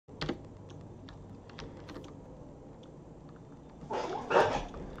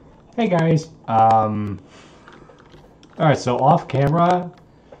Hey guys. Alright, so off camera,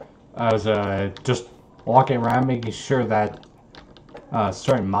 I was just walking around making sure that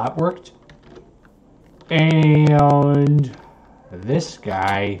certain mod worked. And this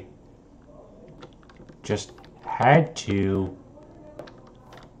guy just had to.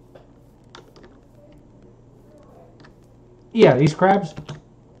 Yeah, these crabs,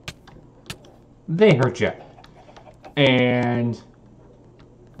 they hurt you. And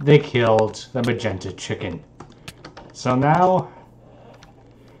they killed the Magenta chicken. So now,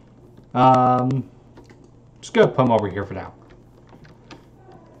 just gonna put them over here for now.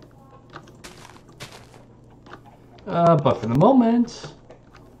 But for the moment,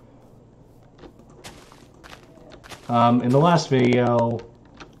 in the last video,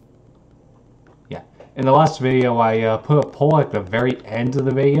 I put a poll at the very end of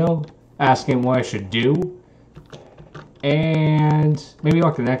the video asking what I should do. And maybe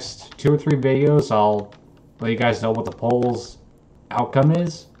like the next 2 or 3 videos, I'll let you guys know what the poll's outcome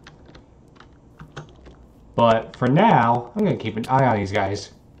is. But for now, I'm gonna keep an eye on these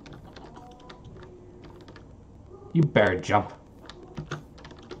guys. You better jump.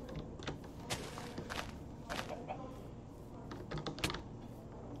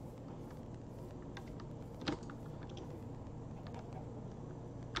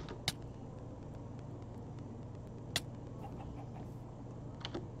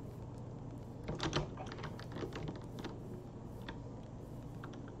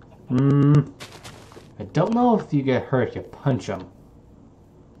 I don't know if you get hurt if you punch them.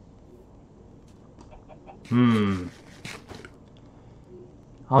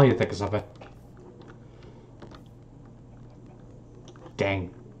 I'll need to think of something.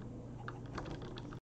 Dang.